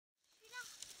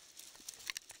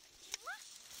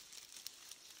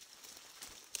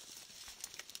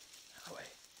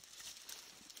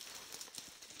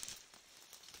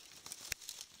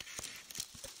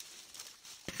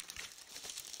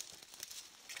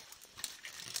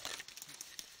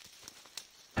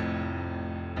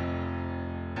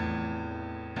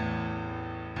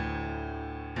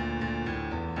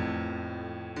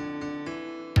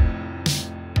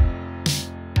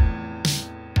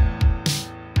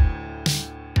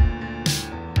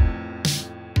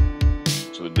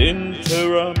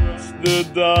interrupt the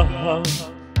dark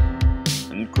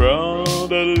and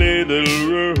crowd a little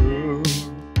room.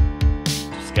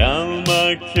 To scant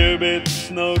my cubits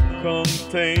now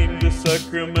contain the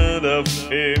sacrament of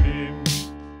Him.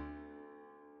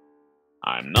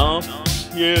 I'm not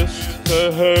used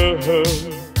to her,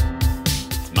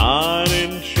 it's mine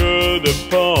intrude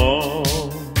upon.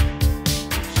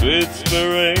 Sweet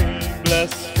spirit,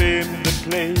 blaspheme the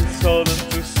place ordained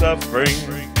to suffering.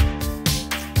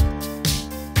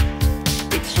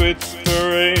 It's sweet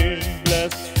spirit,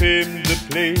 blaspheme the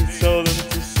place ordained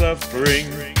to suffering.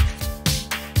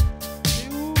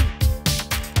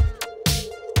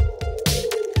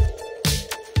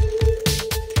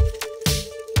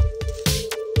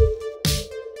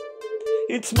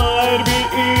 It might be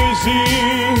easy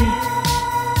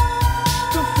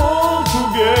to fall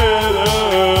together,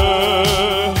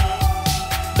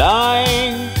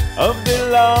 dying of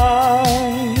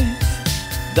delight,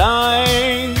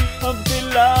 dying of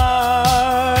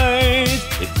delight.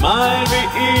 It might be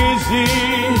easy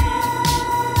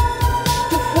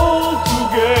to fall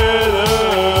together,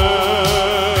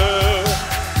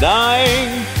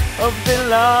 dying of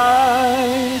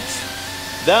delight,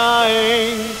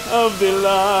 dying of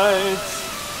delight.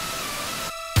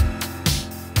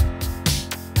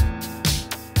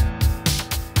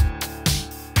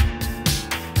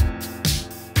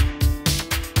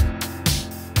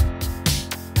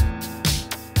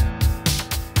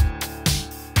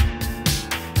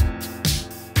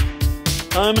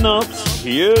 I'm not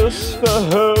used for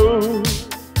hope,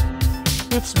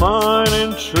 it's mine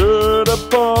intrude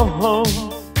upon.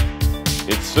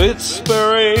 It's sweet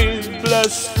spirit,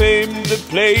 blaspheme the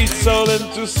place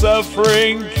ordained to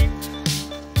suffering.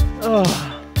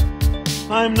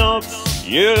 I'm not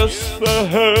used for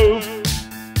hope,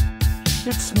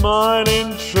 it's mine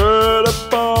intrude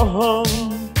upon.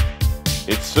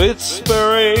 It's sweet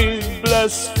spirit,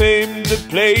 blaspheme the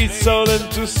place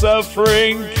ordained to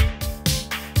suffering.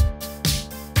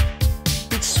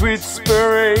 It's sweet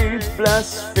spirit,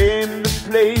 blaspheme the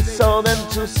place ordained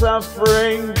to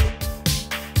suffering.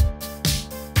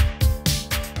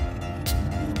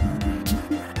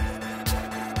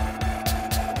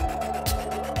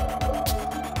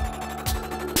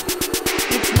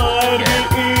 Might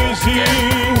be easy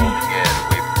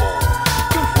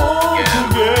to fall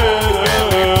together,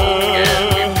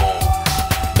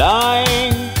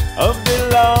 dying of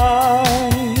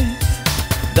delight,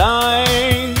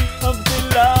 dying of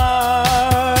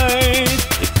delight.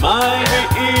 It might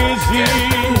be easy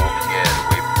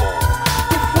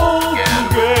to fall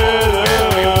together,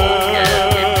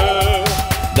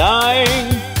 dying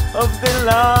of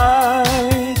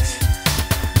delight,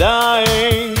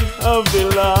 dying of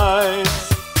delight.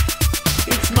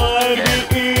 It might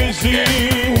be easy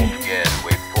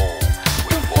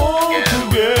to fall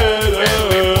together,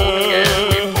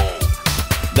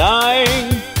 dying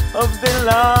of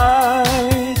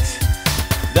delight,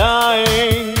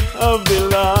 dying of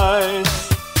delight.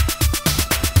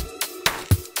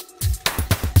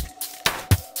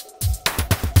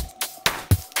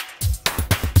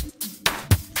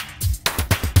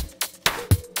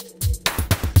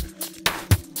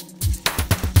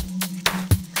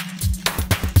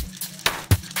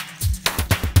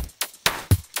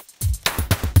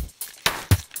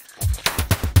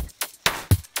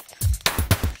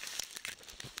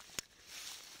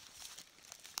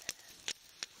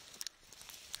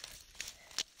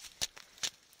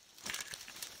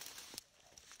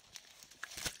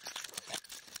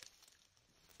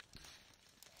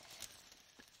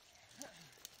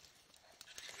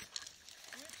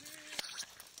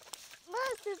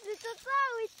 C'est plutôt ça,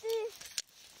 oui.